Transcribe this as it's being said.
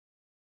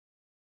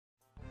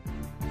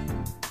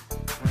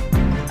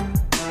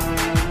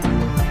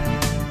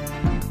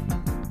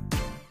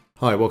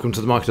Hi, welcome to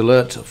the Market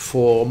Alert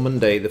for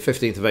Monday, the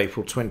 15th of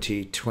April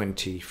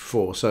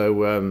 2024.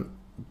 So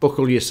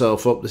buckle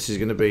yourself up. This is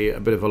going to be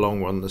a bit of a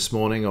long one this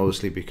morning,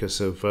 obviously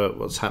because of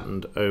what's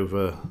happened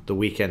over the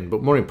weekend.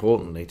 But more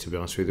importantly, to be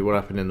honest with you, what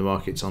happened in the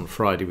markets on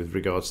Friday with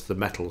regards to the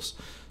metals.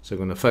 So I'm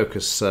going to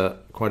focus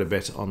quite a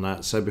bit on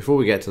that. So before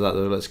we get to that,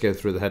 though, let's go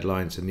through the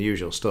headlines and the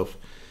usual stuff.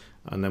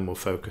 And then we'll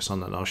focus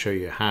on that, and I'll show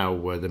you how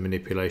the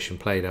manipulation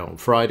played out on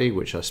Friday,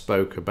 which I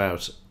spoke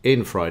about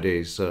in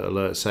Friday's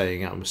alert,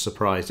 saying I was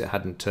surprised it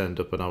hadn't turned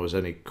up and I was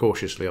only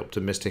cautiously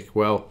optimistic.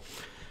 Well,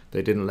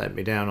 they didn't let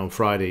me down on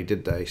Friday,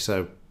 did they?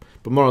 So,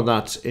 but more on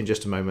that in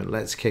just a moment.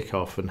 Let's kick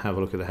off and have a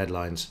look at the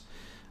headlines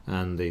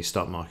and the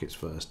stock markets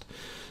first.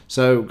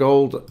 So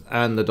gold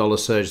and the dollar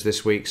surged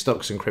this week.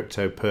 Stocks and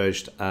crypto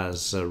purged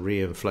as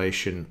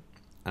reinflation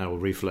or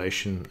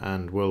reflation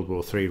and World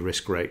War III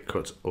risk rate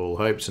cut all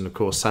hopes. And of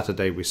course,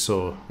 Saturday we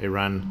saw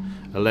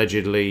Iran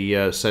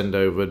allegedly send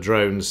over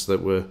drones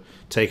that were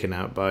taken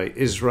out by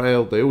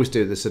Israel. They always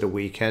do this at a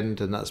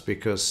weekend, and that's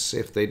because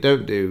if they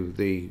don't do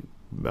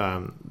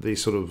the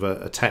sort of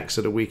attacks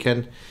at a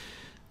weekend,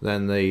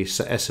 then the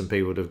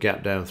S&P would have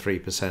gapped down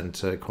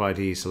 3% quite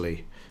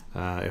easily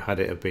had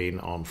it have been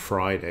on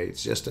Friday.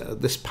 It's just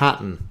this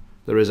pattern.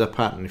 There is a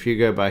pattern. If you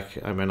go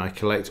back, I mean, I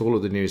collect all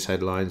of the news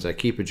headlines. I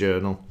keep a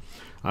journal.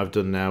 I've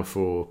done now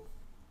for,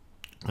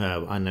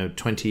 I know,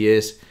 20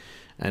 years.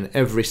 And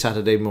every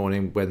Saturday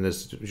morning when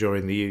there's,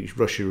 during the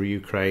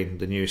Russia-Ukraine,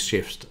 the news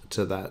shifts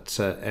to that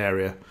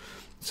area.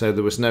 So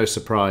there was no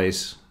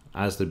surprise,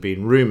 as there'd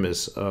been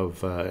rumours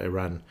of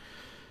Iran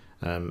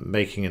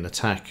making an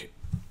attack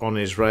on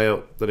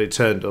Israel, that it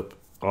turned up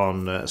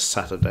on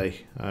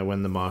Saturday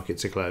when the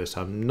markets are closed.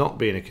 I'm not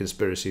being a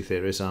conspiracy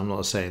theorist. I'm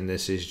not saying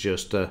this is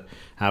just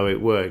how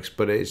it works,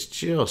 but it's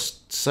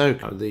just so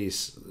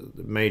these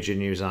major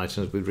news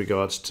items with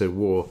regards to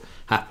war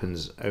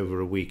happens over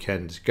a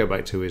weekend. Go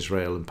back to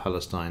Israel and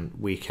Palestine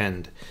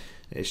weekend.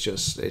 It's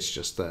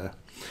just there.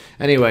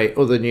 Anyway,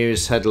 other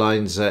news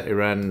headlines: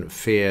 Iran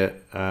fear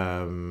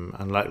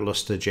and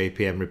lackluster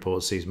JPM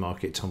reports sees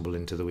market tumble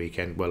into the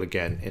weekend. Well,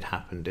 again, it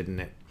happened, didn't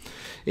it?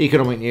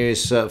 Economic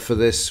news for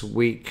this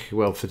week.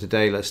 Well, for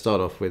today, let's start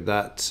off with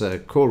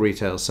that. Core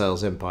retail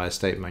sales, Empire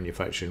State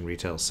Manufacturing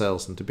retail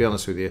sales. And to be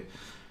honest with you,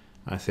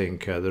 I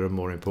think there are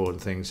more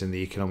important things in the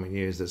economic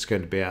news that's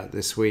going to be out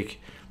this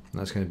week. And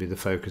that's going to be the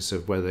focus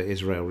of whether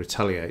Israel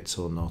retaliates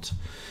or not.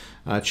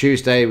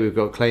 Tuesday, we've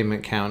got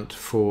claimant count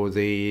for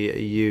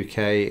the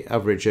UK,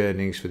 average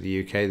earnings for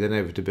the UK, then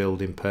over to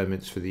building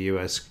permits for the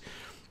US.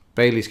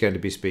 Bailey's going to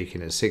be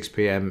speaking at 6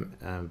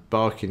 p.m.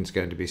 Barkin's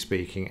going to be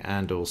speaking,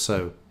 and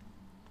also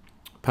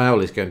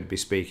Powell is going to be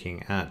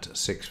speaking at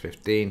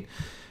 6:15.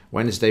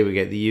 Wednesday we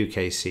get the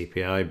UK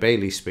CPI.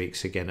 Bailey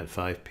speaks again at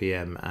 5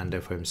 p.m. and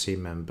FOMC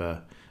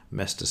member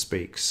Mester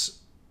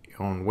speaks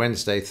on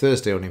Wednesday.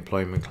 Thursday,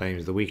 unemployment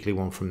claims, the weekly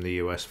one from the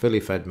US, Philly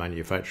Fed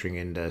manufacturing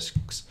index,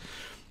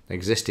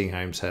 existing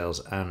home sales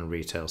and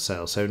retail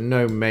sales. So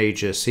no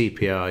major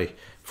CPI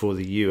for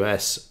the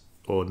US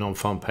or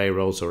non-farm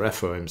payrolls or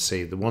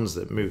FOMC, the ones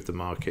that move the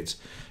markets,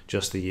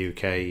 just the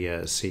UK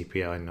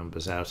CPI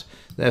numbers out.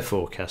 They're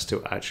forecast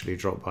to actually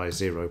drop by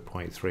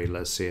 0.3.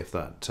 Let's see if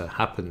that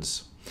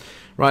happens.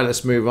 Right,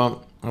 let's move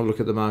on. I'll look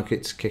at the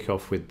markets, kick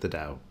off with the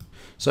Dow.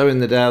 So in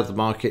the Dow, the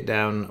market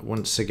down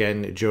once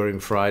again during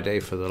Friday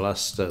for the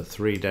last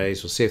 3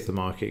 days. We'll see if the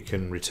market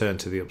can return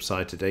to the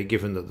upside today.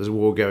 Given that there's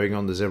war going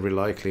on, there's every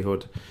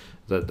likelihood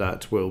that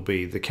that will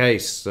be the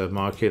case. The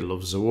market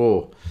loves a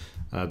war.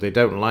 They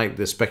don't like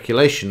the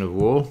speculation of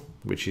war,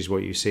 which is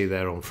what you see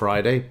there on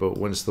Friday. But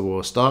once the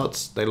war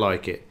starts, they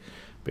like it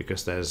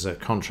because there's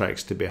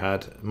contracts to be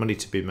had, money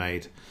to be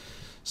made.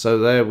 So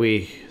there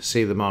we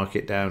see the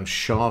market down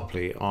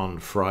sharply on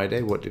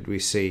Friday. What did we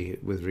see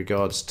with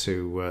regards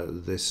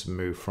to this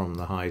move from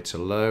the high to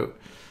low?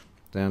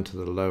 Down to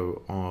the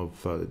low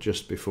of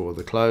just before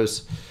the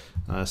close.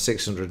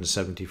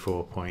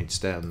 674 points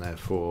down there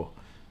for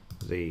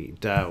the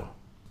Dow.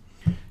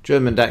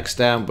 German DAX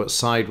down, but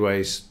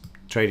sideways,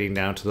 trading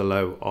down to the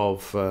low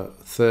of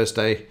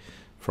Thursday.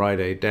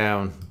 Friday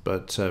down,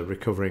 but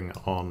recovering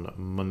on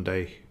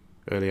Monday,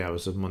 early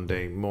hours of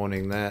Monday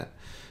morning there.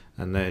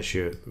 And there's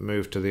your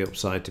move to the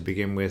upside to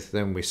begin with.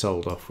 Then we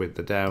sold off with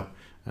the Dow,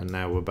 and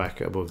now we're back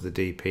above the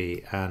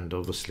DP and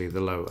obviously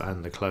the low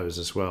and the close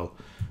as well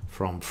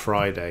from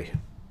Friday.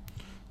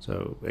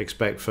 So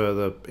expect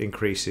further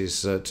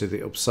increases to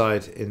the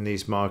upside in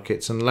these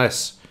markets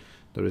unless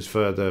there is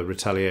further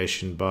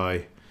retaliation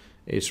by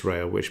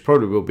Israel, which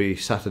probably will be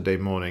Saturday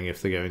morning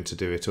if they're going to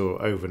do it,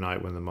 or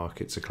overnight when the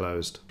markets are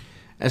closed.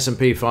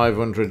 S&P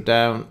 500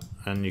 down,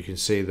 and you can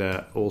see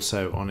they're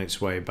also on its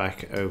way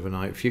back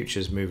overnight.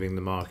 Futures moving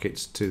the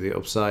markets to the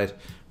upside.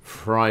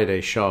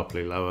 Friday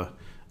sharply lower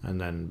and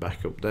then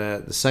back up there.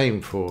 The same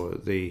for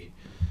the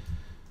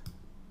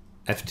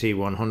FT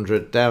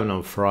 100, down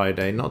on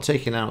Friday, not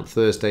taking out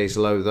Thursday's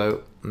low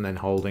though, and then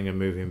holding and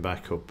moving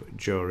back up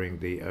during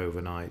the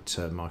overnight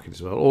market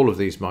as well. All of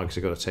these markets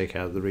have got to take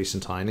out the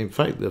recent high, and in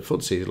fact the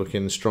FTSE is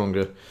looking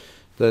stronger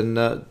than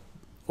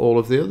all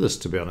of the others,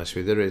 to be honest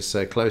with you. It's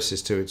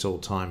closest to its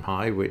all-time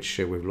high, which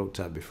we've looked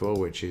at before,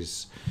 which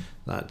is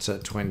that's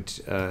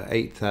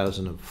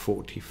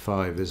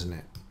 8,045, isn't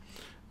it?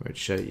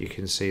 Which you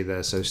can see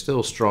there. So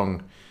still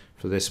strong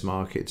for this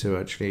market to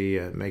actually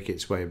make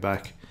its way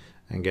back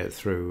and get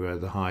through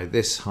the high.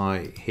 This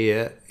high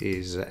here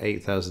is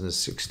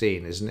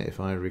 8,016, isn't it, if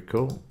I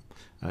recall?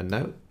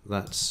 No,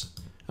 that's...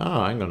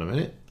 Oh, hang on a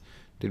minute.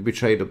 Did we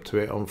trade up to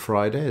it on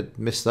Friday? I'd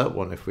missed that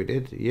one if we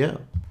did. Yeah.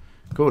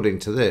 According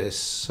to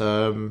this,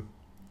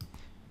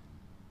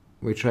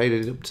 we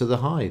traded up to the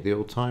high, the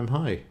all-time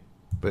high.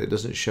 But it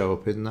doesn't show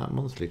up in that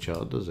monthly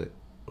chart, does it?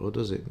 Or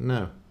does it?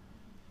 No.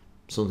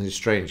 Something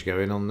strange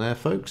going on there,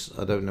 folks.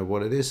 I don't know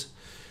what it is.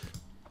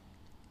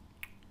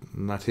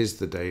 And that is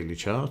the daily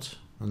chart.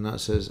 And that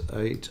says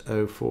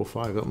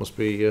 8045. That must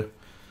be...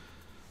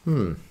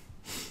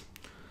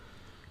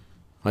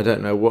 I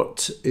don't know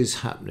what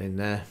is happening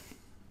there.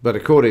 But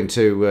according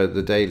to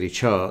the daily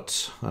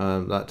chart,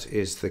 that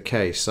is the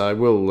case. I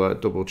will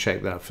double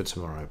check that for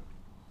tomorrow.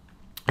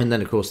 And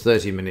then, of course,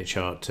 30-minute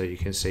chart, you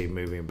can see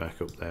moving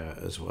back up there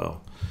as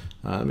well.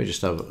 Let me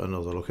just have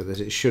another look at this.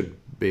 It should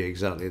be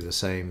exactly the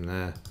same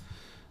there.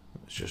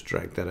 Let's just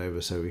drag that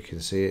over so we can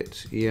see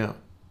it. Yeah.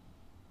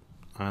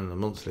 And the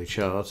monthly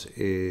chart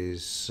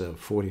is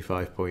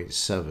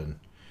 45.7.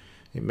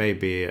 It may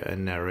be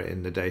an error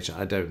in the data.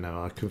 I don't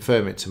know. I'll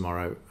confirm it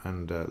tomorrow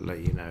and let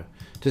you know.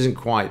 It isn't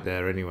quite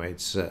there anyway.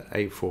 It's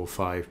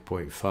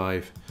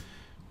 845.5.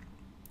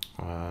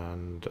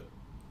 And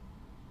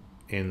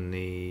in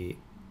the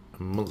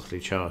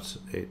monthly chart,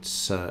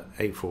 it's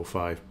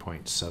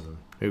 845.7.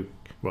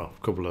 Well,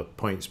 a couple of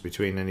points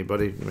between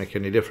anybody. Doesn't make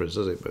any difference,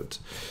 does it? But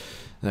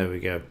there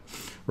we go.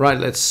 Right,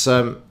 let's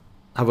have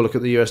a look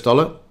at the US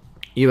dollar.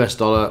 US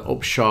dollar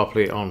up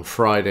sharply on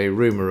Friday,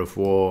 rumour of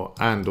war,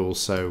 and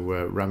also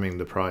ramming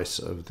the price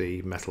of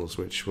the metals,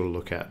 which we'll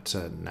look at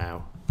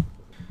now.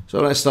 So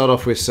let's start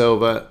off with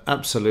silver.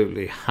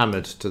 Absolutely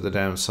hammered to the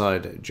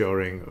downside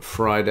during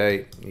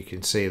Friday. You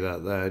can see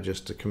that there,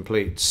 just a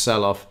complete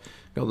sell-off.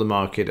 Got the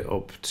market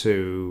up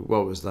to,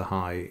 what was the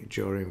high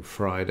during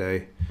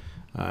Friday?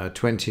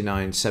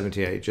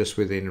 29.78, just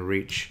within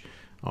reach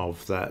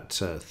of that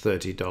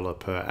 $30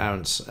 per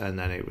ounce, and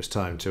then it was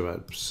time to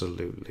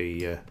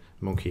absolutely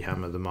monkey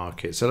hammer the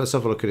market. So let's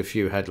have a look at a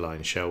few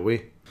headlines, shall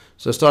we?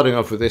 So starting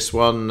off with this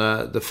one,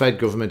 the Fed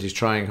government is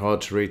trying hard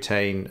to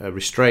restrain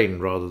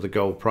the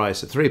gold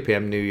price. At 3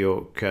 p.m. New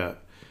York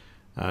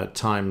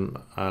time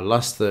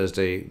last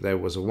Thursday, there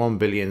was a 1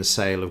 billion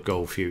sale of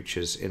gold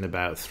futures in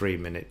about 3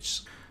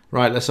 minutes.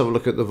 Right, let's have a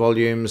look at the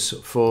volumes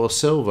for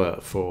silver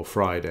for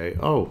Friday.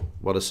 Oh,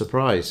 what a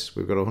surprise.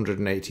 We've got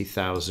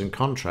 180,000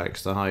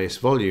 contracts, the highest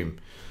volume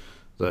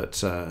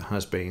that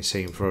has been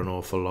seen for an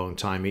awful long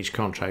time. Each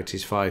contract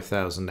is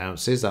 5,000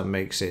 ounces. That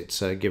makes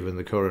it, given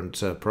the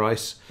current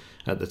price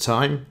at the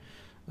time,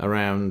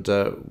 around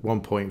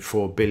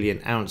 1.4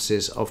 billion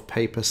ounces of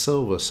paper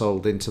silver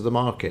sold into the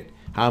market.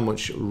 How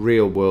much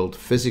real-world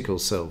physical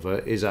silver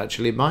is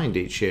actually mined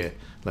each year?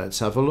 Let's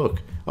have a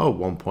look. Oh,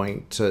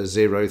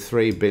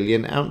 1.03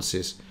 billion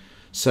ounces.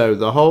 So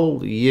the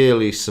whole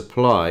yearly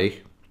supply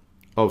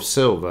of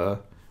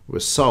silver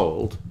was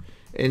sold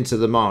into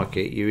the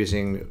market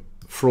using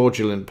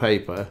fraudulent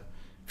paper,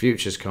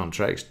 futures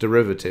contracts,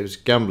 derivatives,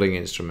 gambling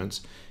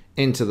instruments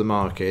into the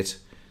market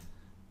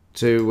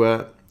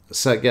to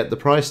get the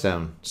price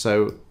down.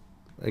 So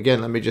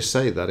again, let me just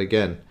say that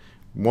again.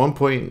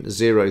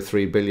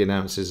 1.03 billion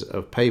ounces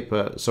of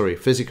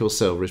physical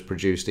silver is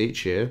produced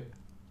each year,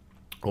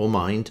 or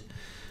mined,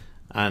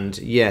 and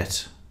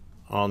yet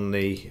on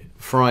the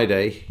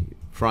Friday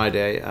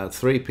at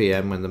 3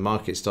 p.m. when the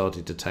market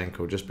started to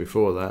tank, or just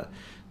before that,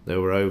 there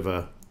were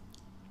over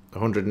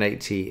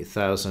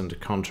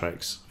 180,000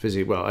 contracts,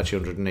 actually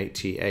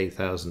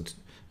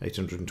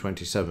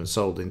 188,827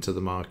 sold into the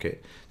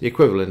market, the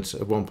equivalent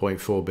of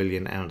 1.4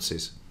 billion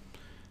ounces.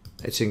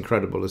 It's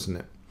incredible, isn't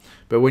it?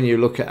 But when you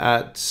look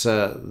at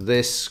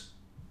this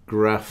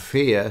graph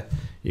here,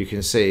 you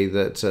can see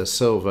that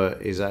silver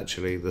is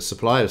actually, the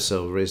supply of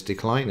silver is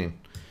declining,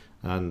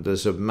 and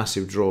there's a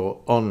massive draw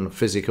on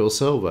physical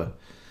silver.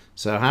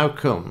 So how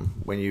come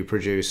when you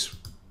produce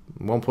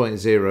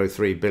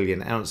 1.03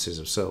 billion ounces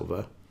of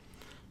silver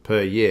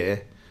per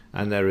year,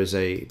 and there is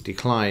a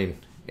decline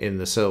in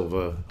the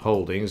silver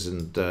holdings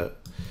and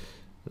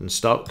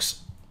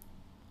stocks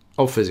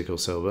of physical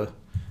silver,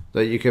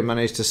 that you can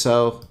manage to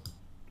sell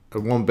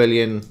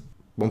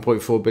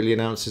 1.4 billion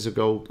ounces of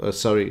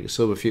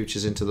silver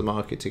futures into the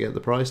market to get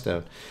the price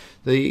down?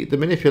 The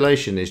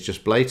manipulation is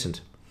just blatant.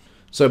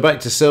 So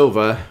back to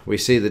silver, we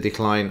see the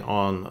decline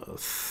on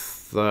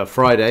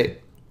Friday,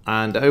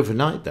 and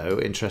overnight though,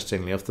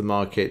 interestingly, off the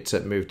market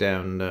moved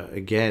down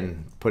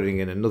again, putting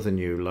in another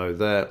new low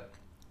there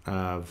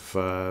of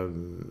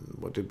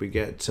what did we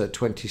get,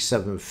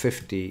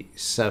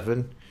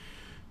 27.57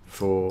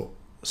 for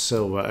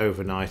silver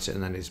overnight,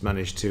 and then it's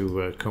managed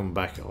to come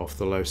back off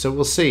the low. So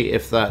we'll see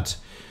if that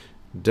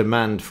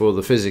demand for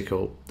the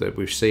physical that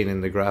we've seen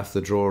in the graph,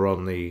 the draw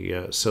on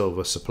the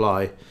silver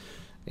supply,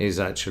 is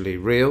actually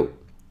real,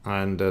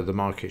 and the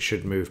market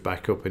should move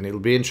back up, and it'll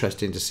be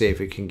interesting to see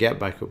if it can get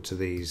back up to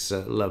these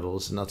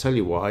levels. And I'll tell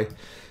you why.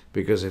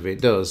 Because if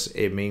it does,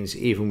 it means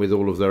even with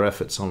all of their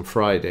efforts on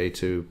Friday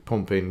to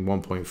pump in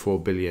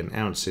 1.4 billion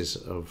ounces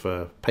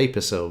of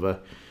paper silver,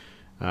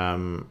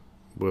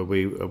 will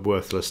be a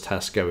worthless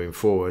task going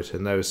forward.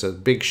 And those are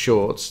big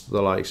shorts,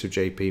 the likes of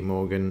JP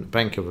Morgan,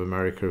 Bank of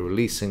America,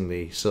 releasing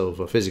the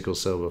silver, physical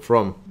silver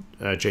from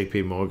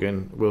JP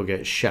Morgan, will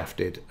get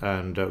shafted,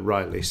 and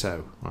rightly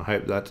so. I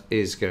hope that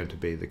is going to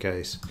be the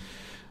case.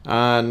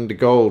 And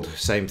gold,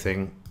 same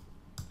thing.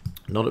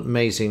 Not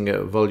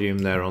amazing volume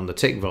there on the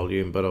tick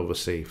volume, but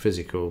obviously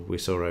physical. We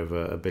saw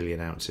over 1 billion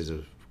ounces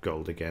of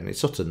gold again.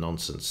 It's utter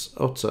nonsense,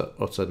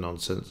 utter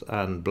nonsense,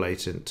 and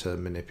blatant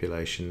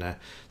manipulation there.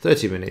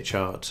 30-minute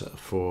chart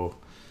for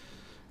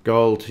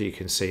gold. You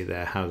can see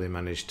there how they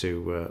managed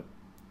to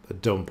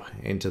dump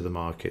into the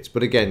markets,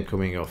 but again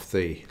coming off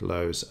the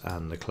lows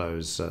and the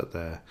close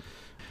there.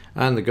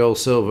 And the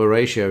gold-silver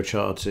ratio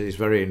chart is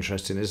very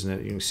interesting, isn't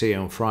it? You can see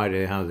on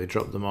Friday how they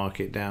dropped the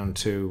market down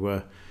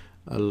to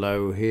a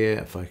low here.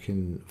 If I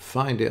can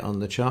find it on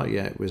the chart,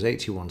 yeah, it was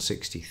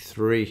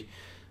 81.63,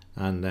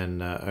 and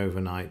then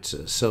overnight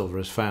silver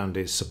has found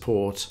its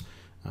support.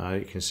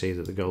 You can see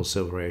that the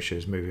gold-silver ratio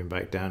is moving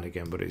back down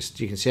again, but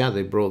you can see how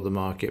they brought the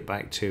market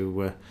back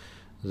to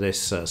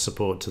this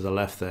support to the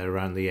left there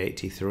around the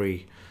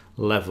 83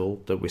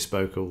 level that we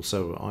spoke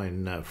also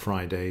on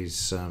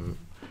Friday's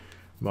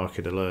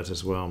market alert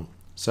as well.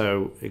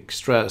 So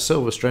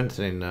silver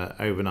strengthening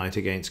overnight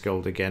against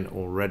gold again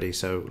already.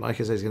 So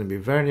like I say, it's going to be a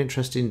very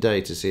interesting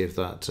day to see if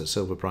that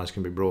silver price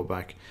can be brought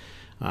back.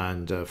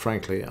 And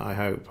frankly, I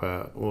hope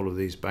all of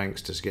these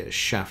banksters get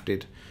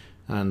shafted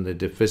and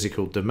the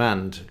physical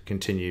demand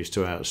continues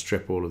to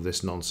outstrip all of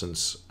this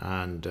nonsense,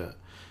 and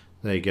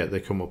they get their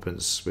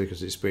comeuppance,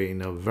 because it's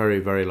been a very,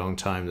 very long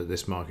time that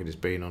this market has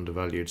been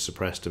undervalued,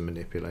 suppressed and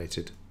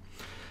manipulated.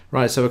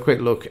 Right, so a quick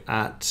look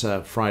at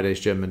Friday's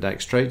German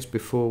DAX trades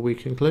before we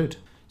conclude.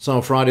 So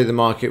on Friday, the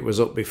market was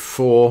up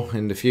before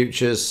in the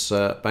futures,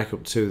 back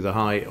up to the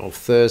high of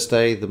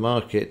Thursday. The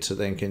market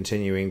then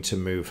continuing to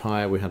move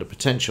higher. We had a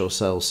potential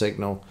sell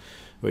signal,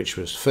 which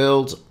was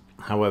filled.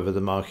 However, the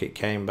market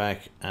came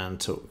back and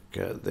took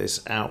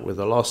this out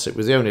with a loss. It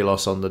was the only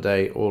loss on the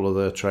day. All of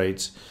the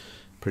trades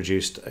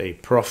produced a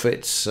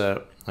profit,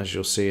 as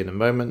you'll see in a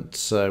moment.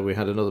 So we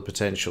had another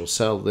potential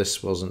sell.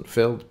 This wasn't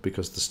filled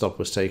because the stop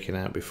was taken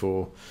out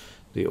before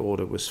the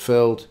order was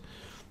filled.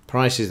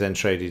 Prices then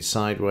traded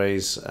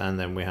sideways, and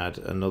then we had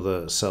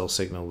another sell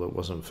signal that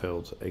wasn't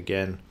filled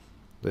again,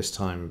 this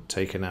time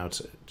taken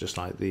out just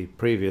like the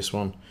previous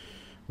one,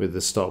 with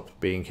the stop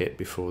being hit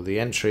before the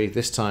entry.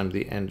 This time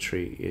the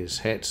entry is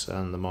hit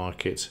and the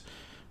market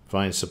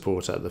finds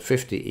support at the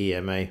 50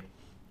 EMA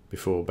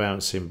before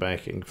bouncing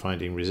back and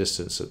finding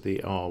resistance at the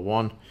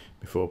R1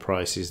 before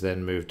prices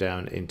then move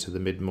down into the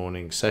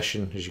mid-morning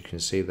session. As you can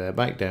see there,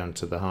 back down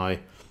to the high.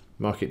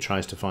 Market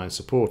tries to find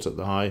support at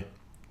the high,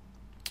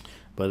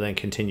 but then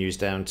continues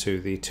down to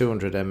the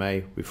 200 MA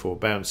before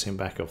bouncing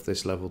back off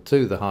this level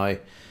to the high,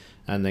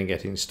 and then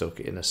getting stuck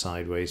in a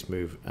sideways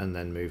move and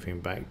then moving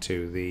back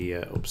to the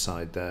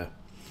upside there.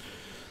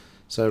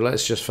 So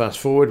let's just fast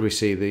forward. We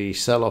see the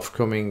sell-off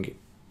coming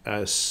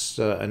as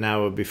an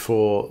hour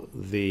before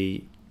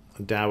the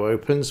Dow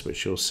opens,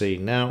 which you'll see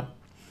now,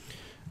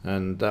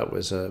 and that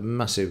was a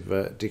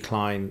massive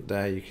decline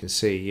there. You can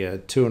see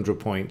 200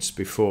 points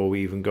before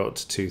we even got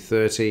to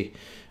 230.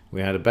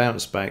 We had a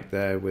bounce back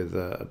there with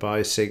a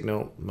buy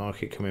signal,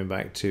 market coming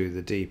back to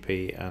the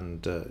DP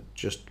and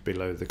just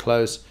below the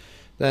close.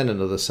 Then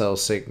another sell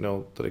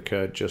signal that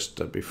occurred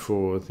just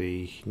before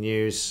the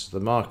news,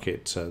 the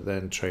market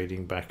then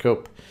trading back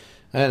up,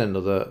 and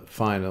another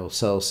final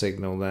sell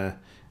signal there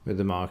with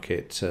the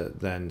market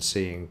then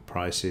seeing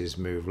prices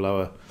move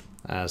lower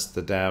as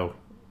the Dow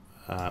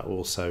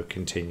also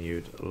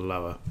continued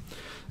lower.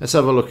 Let's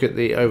have a look at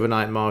the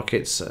overnight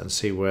markets and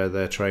see where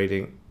they're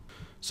trading.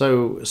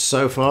 So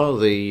far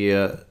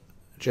the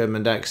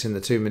German DAX in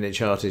the 2-minute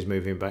chart is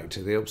moving back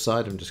to the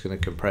upside. I'm just going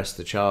to compress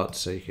the chart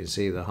so you can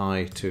see the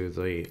high to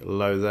the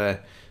low there.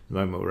 At the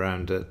moment we're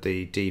around at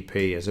the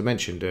DP. As I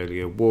mentioned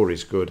earlier, war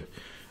is good,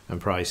 and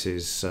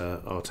prices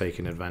are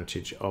taking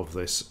advantage of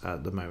this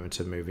at the moment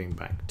and moving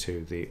back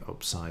to the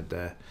upside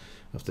there.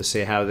 We'll have to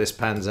see how this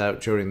pans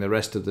out during the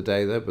rest of the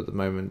day though, but at the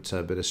moment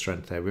a bit of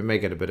strength there. We may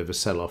get a bit of a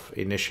sell-off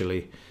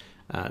initially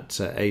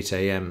at 8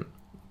 AM,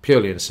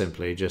 purely and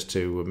simply just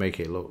to make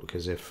it look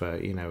as if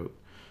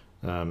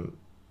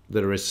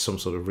there is some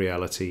sort of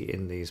reality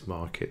in these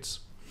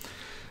markets.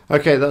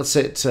 Okay, that's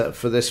it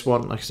for this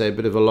one. Like I say, a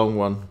bit of a long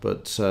one,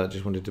 but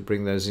just wanted to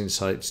bring those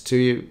insights to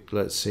you.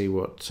 Let's see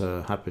what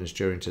happens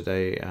during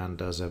today,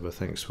 and as ever,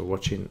 thanks for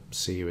watching.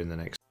 See you in the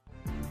next